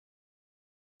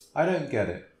I don't get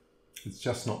it. It's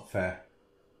just not fair.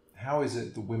 How is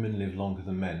it that women live longer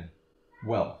than men?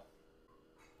 Well,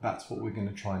 that's what we're going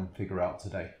to try and figure out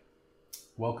today.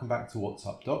 Welcome back to What's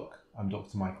Up Doc. I'm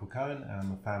Dr. Michael Cohen and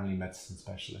I'm a family medicine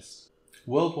specialist.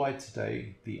 Worldwide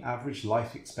today, the average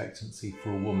life expectancy for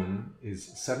a woman is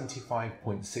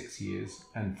 75.6 years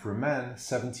and for a man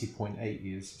 70.8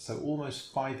 years, so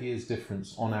almost 5 years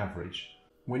difference on average.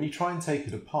 When you try and take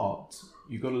it apart,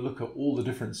 you've got to look at all the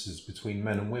differences between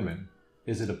men and women.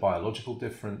 Is it a biological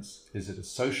difference? Is it a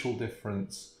social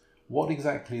difference? What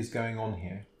exactly is going on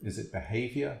here? Is it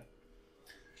behaviour?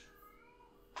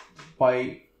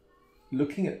 By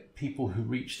looking at people who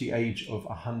reach the age of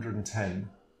 110,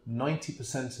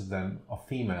 90% of them are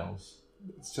females.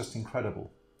 It's just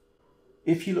incredible.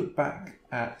 If you look back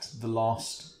at the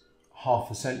last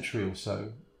half a century or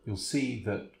so, you'll see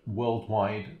that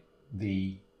worldwide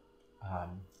the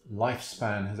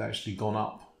lifespan has actually gone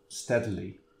up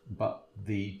steadily, but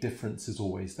the difference is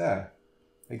always there.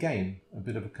 Again, a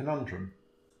bit of a conundrum.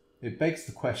 It begs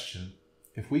the question,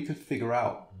 if we could figure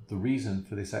out the reason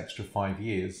for this extra 5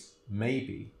 years,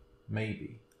 maybe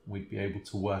we'd be able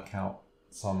to work out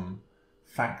some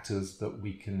factors that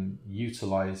we can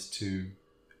utilize to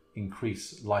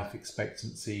increase life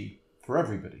expectancy for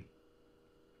everybody,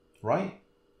 right?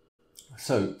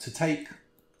 So to take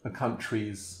a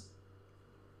country's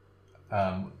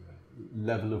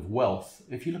level of wealth,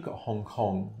 if you look at Hong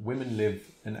Kong, women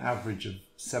live an average of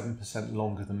 7%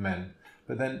 longer than men.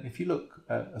 But then if you look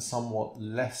at a somewhat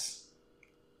less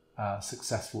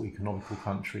successful economical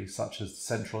country such as the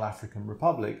Central African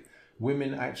Republic,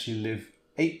 women actually live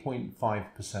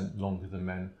 8.5% longer than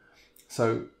men.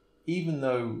 So even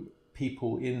though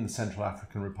people in the Central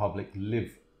African Republic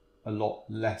live a lot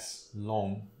less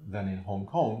long than in Hong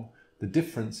Kong, the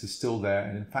difference is still there,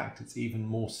 and in fact it's even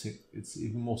more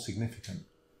significant.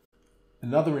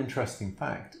 Another interesting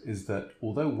fact is that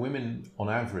although women on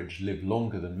average live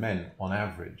longer than men on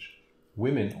average,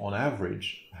 women on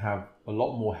average have a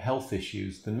lot more health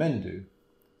issues than men do.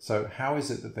 So how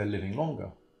is it that they're living longer?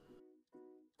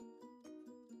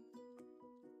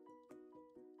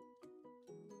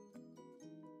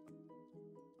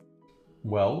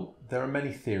 Well, there are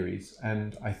many theories,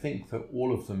 and I think that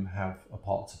all of them have a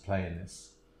part to play in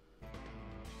this.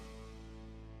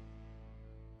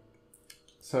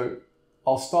 So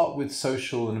I'll start with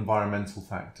social and environmental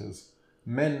factors.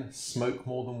 Men smoke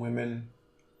more than women,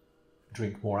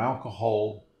 drink more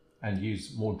alcohol, and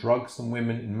use more drugs than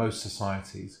women in most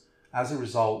societies. As a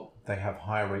result, they have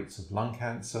higher rates of lung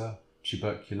cancer,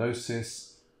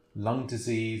 tuberculosis, lung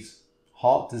disease,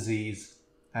 heart disease,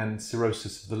 and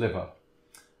cirrhosis of the liver.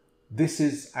 This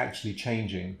is actually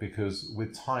changing because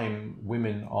with time,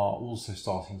 women are also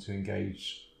starting to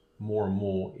engage more and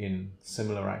more in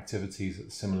similar activities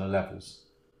at similar levels.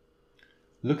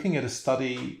 Looking at a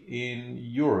study in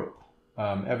Europe,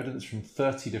 evidence from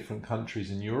 30 different countries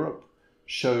in Europe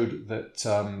showed that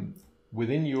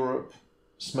within Europe,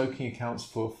 smoking accounts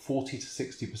for 40 to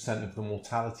 60% of the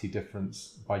mortality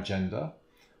difference by gender,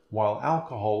 while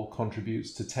alcohol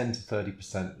contributes to 10 to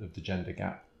 30% of the gender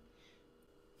gap.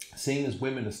 Seeing as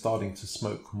women are starting to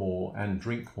smoke more and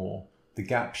drink more, the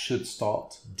gap should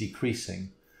start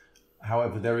decreasing.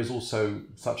 However, there is also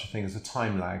such a thing as a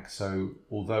time lag, so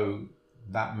although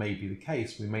that may be the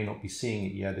case, we may not be seeing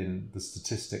it yet in the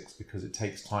statistics because it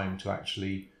takes time to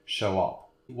actually show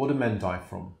up. What do men die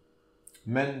from?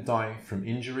 Men die from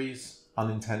injuries,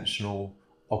 unintentional,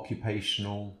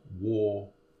 occupational, war,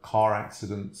 car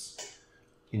accidents,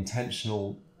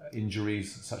 intentional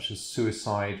injuries such as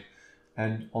suicide.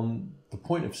 And on the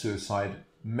point of suicide,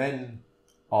 men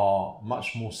are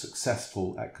much more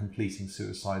successful at completing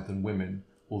suicide than women,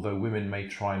 although women may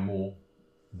try more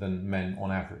than men on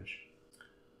average.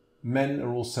 Men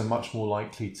are also much more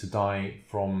likely to die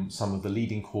from some of the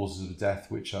leading causes of death,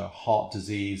 which are heart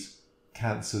disease,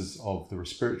 cancers of the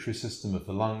respiratory system of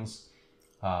the lungs,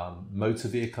 motor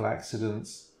vehicle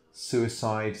accidents,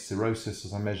 suicide, cirrhosis,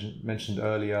 as I mentioned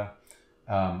earlier,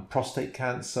 prostate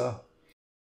cancer.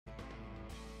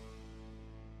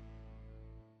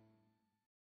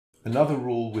 Another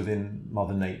rule within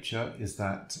Mother Nature is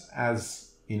that,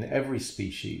 as in every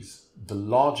species, the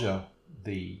larger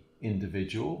the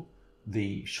individual,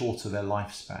 the shorter their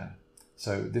lifespan.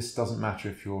 So this doesn't matter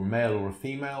if you're a male or a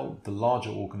female, the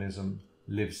larger organism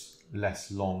lives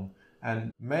less long.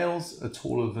 And males are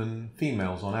taller than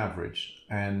females on average.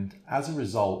 And as a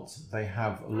result, they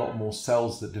have a lot more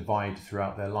cells that divide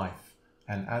throughout their life.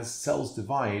 And as cells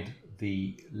divide,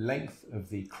 the length of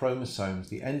the chromosomes,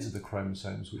 the ends of the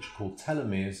chromosomes, which are called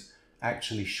telomeres,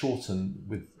 actually shorten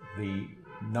with the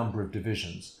number of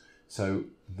divisions. So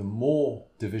the more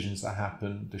divisions that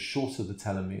happen, the shorter the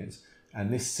telomeres,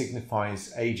 and this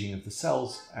signifies aging of the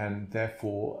cells, and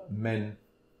therefore men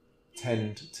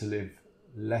tend to live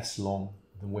less long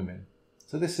than women.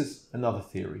 So this is another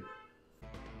theory.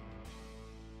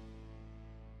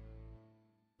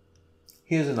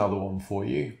 Here's another one for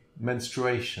you.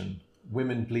 Menstruation.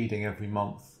 Women bleeding every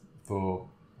month for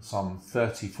some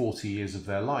 30, 40 years of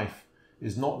their life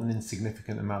is not an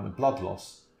insignificant amount of blood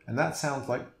loss. And that sounds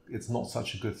like it's not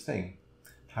such a good thing.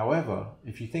 However,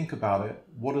 if you think about it,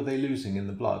 what are they losing in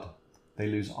the blood? They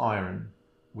lose iron,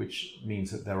 which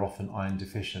means that they're often iron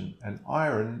deficient. And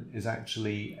iron is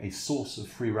actually a source of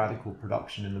free radical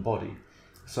production in the body.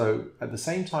 So at the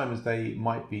same time as they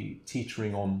might be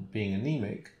teetering on being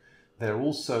anemic, they're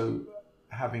also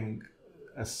having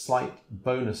a slight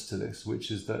bonus to this, which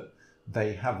is that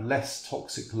they have less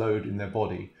toxic load in their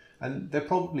body. And they're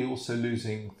probably also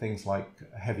losing things like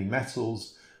heavy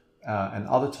metals and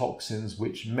other toxins,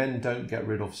 which men don't get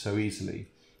rid of so easily.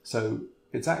 So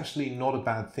it's actually not a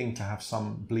bad thing to have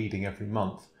some bleeding every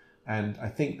month. And I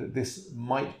think that this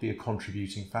might be a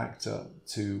contributing factor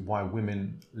to why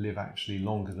women live actually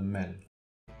longer than men.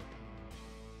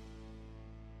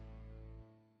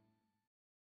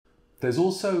 There's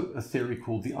also a theory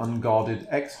called the Unguarded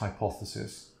X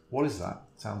Hypothesis. What is that?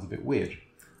 Sounds a bit weird.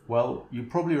 Well, you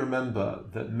probably remember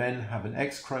that men have an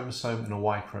X chromosome and a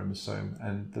Y chromosome,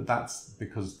 and that's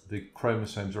because the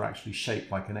chromosomes are actually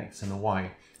shaped like an X and a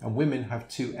Y, and women have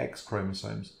two X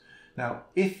chromosomes. Now,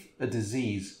 if a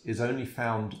disease is only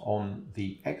found on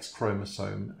the X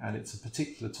chromosome and it's a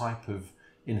particular type of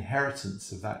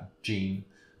inheritance of that gene,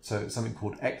 so it's something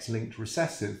called X-linked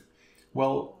recessive,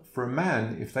 well, for a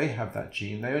man, if they have that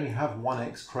gene, they only have one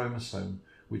X chromosome,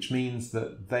 which means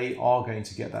that they are going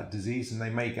to get that disease, and they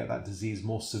may get that disease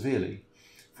more severely.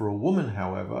 For a woman,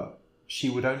 however, she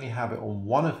would only have it on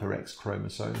one of her X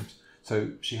chromosomes.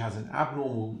 So she has an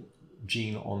abnormal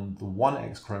gene on the one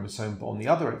X chromosome, but on the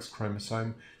other X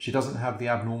chromosome, she doesn't have the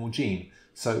abnormal gene.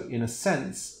 So in a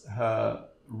sense, her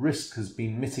risk has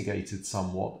been mitigated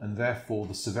somewhat, and therefore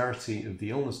the severity of the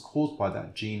illness caused by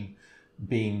that gene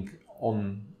being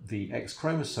on the X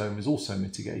chromosome is also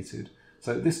mitigated.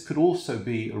 So this could also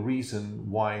be a reason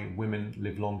why women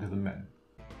live longer than men.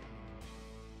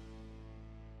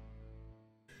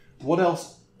 What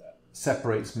else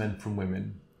separates men from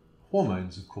women?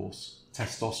 Hormones, of course.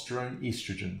 Testosterone,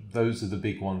 estrogen. Those are the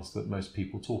big ones that most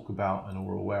people talk about and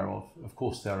are aware of. Of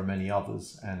course, there are many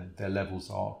others, and their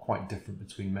levels are quite different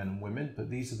between men and women,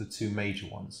 but these are the two major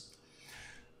ones.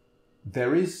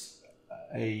 There is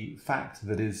a fact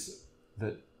that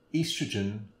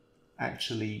estrogen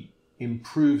actually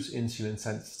improves insulin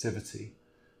sensitivity.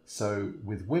 So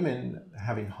with women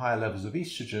having higher levels of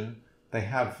estrogen, they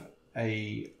have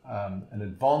an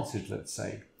advantage, let's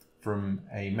say, from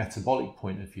a metabolic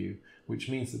point of view, which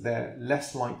means that they're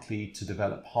less likely to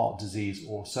develop heart disease,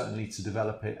 or certainly to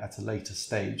develop it at a later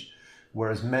stage,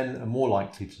 whereas men are more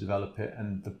likely to develop it.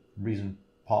 And the reason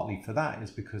partly for that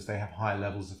is because they have higher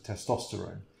levels of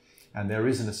testosterone. And there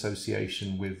is an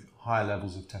association with higher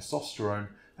levels of testosterone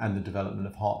and the development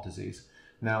of heart disease.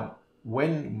 Now,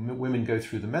 when women go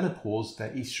through the menopause,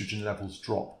 their estrogen levels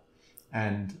drop,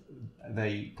 and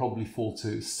they probably fall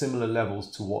to similar levels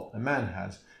to what a man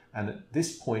has. And at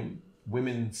this point,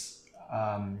 women's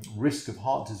risk of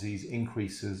heart disease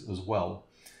increases as well.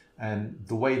 And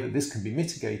the way that this can be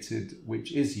mitigated,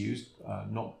 which is used,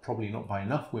 probably not by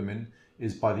enough women,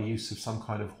 is by the use of some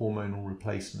kind of hormonal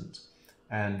replacement.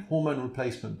 And hormone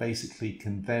replacement basically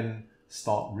can then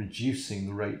start reducing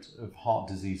the rate of heart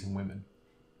disease in women.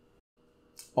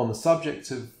 On the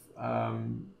subject of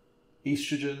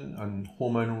estrogen and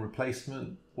hormonal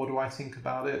replacement, what do I think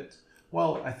about it?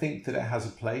 Well, I think that it has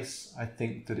a place. I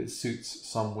think that it suits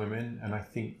some women, and I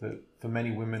think that for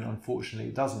many women, unfortunately,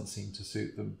 it doesn't seem to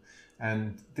suit them.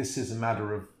 And this is a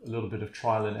matter of a little bit of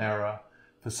trial and error.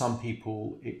 For some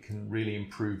people, it can really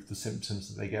improve the symptoms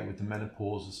that they get with the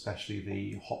menopause, especially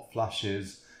the hot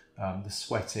flushes, the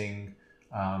sweating,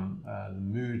 the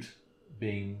mood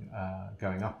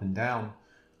going up and down.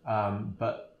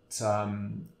 But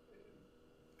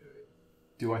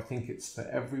do I think it's for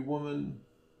every woman?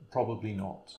 Probably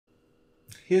not.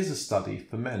 Here's a study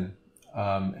for men,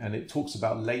 and it talks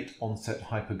about late onset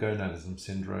hypogonadism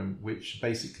syndrome, which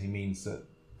basically means that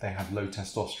they have low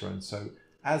testosterone. So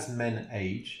as men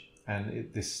age, and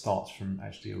this starts from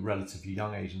actually a relatively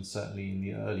young age, and certainly in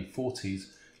the early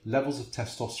 40s, levels of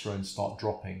testosterone start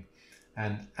dropping.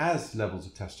 And as levels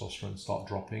of testosterone start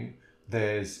dropping,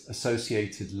 there's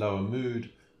associated lower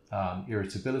mood,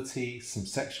 irritability, some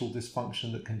sexual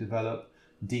dysfunction that can develop,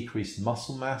 decreased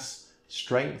muscle mass,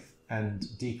 strength,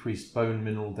 and decreased bone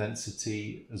mineral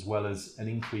density, as well as an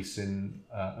increase in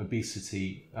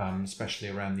obesity, especially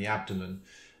around the abdomen,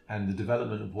 and the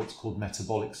development of what's called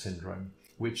metabolic syndrome,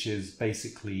 which is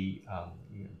basically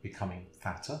becoming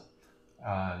fatter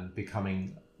and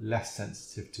becoming less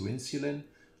sensitive to insulin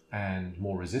and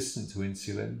more resistant to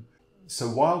insulin. So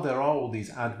while there are all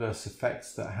these adverse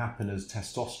effects that happen as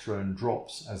testosterone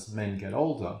drops as men get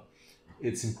older,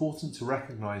 it's important to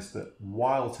recognize that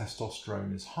while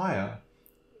testosterone is higher,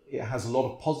 it has a lot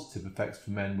of positive effects for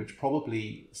men, which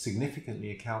probably significantly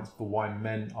accounts for why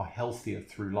men are healthier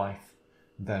through life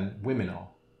than women are.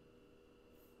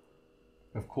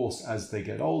 Of course, as they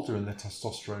get older and the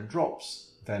testosterone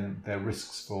drops, then their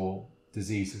risks for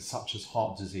diseases such as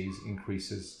heart disease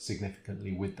increases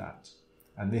significantly with that.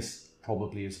 And this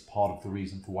probably is part of the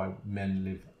reason for why men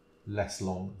live less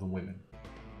long than women.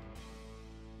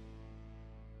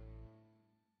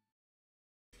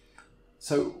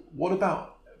 So what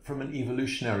about from an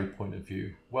evolutionary point of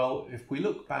view? Well, if we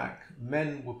look back,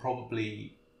 men were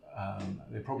probably,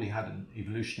 they probably had an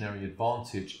evolutionary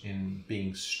advantage in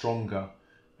being stronger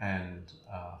and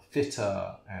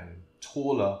fitter and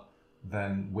taller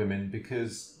than women,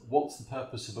 because what's the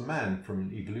purpose of a man from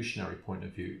an evolutionary point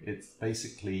of view? It's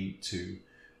basically to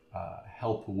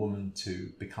help a woman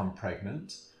to become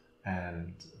pregnant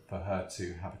and for her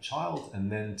to have a child,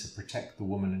 and then to protect the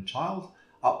woman and child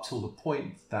up till the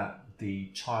point that the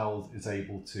child is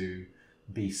able to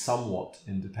be somewhat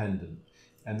independent.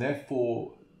 And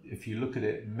therefore, if you look at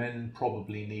it, men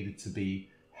probably needed to be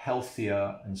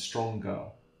healthier and stronger,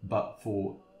 but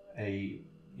for a,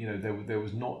 there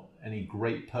was not any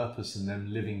great purpose in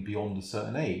them living beyond a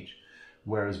certain age.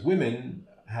 Whereas women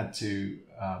had to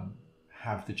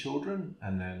have the children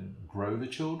and then grow the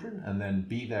children and then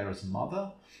be there as a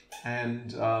mother.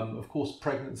 And of course,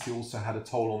 pregnancy also had a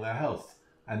toll on their health.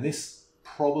 And this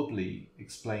probably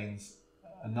explains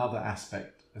another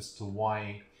aspect as to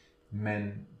why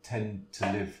men tend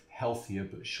to live healthier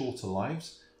but shorter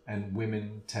lives, and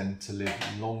women tend to live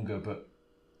longer but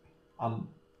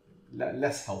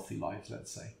less healthy lives,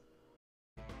 let's say.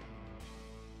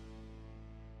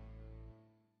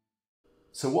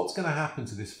 So what's going to happen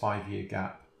to this 5-year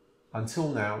gap? Until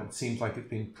now, it seems like it's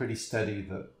been pretty steady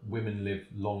that women live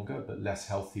longer but less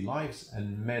healthy lives,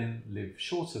 and men live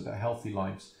shorter but healthy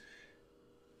lives.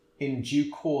 In due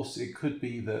course, it could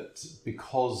be that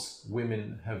because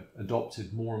women have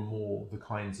adopted more and more the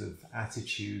kinds of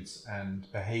attitudes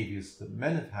and behaviours that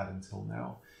men have had until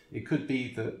now, it could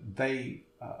be that they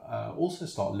also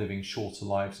start living shorter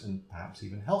lives and perhaps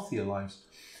even healthier lives.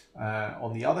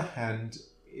 On the other hand,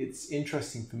 it's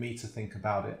interesting for me to think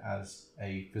about it as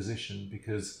a physician,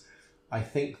 because I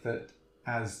think that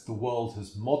as the world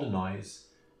has modernized,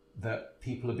 that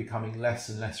people are becoming less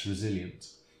and less resilient.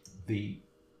 The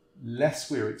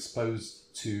less we're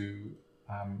exposed to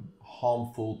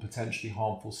potentially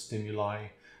harmful stimuli,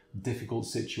 difficult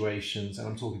situations, and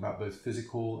I'm talking about both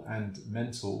physical and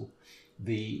mental,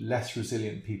 the less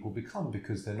resilient people become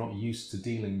because they're not used to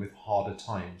dealing with harder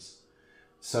times.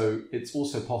 So it's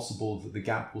also possible that the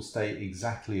gap will stay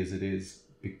exactly as it is,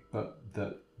 but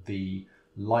that the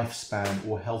lifespan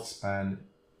or health span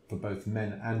for both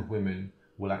men and women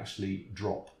will actually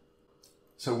drop.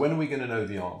 So when are we going to know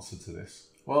the answer to this?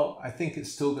 Well, I think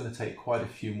it's still going to take quite a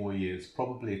few more years,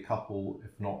 probably a couple,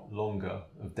 if not longer,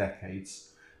 of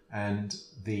decades. And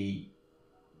the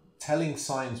telling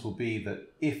signs will be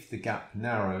that if the gap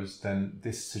narrows, then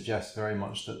this suggests very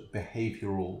much that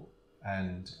behavioural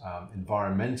and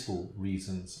environmental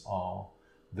reasons are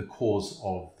the cause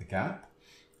of the gap.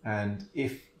 And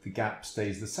if the gap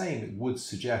stays the same, it would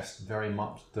suggest very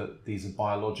much that these are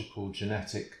biological,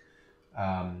 genetic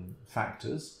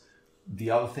factors.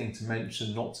 The other thing to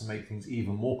mention, not to make things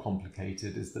even more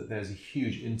complicated, is that there's a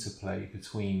huge interplay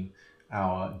between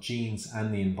our genes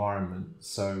and the environment.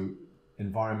 So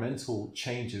environmental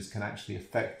changes can actually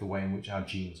affect the way in which our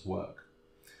genes work.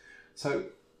 So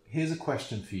here's a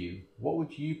question for you. What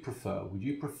would you prefer? Would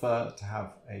you prefer to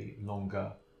have a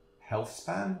longer health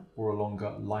span or a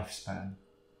longer lifespan?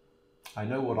 I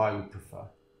know what I would prefer.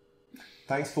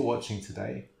 Thanks for watching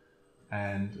today,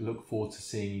 and look forward to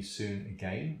seeing you soon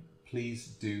again. Please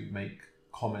do make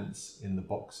comments in the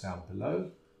box down below,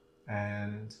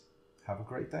 and have a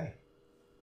great day.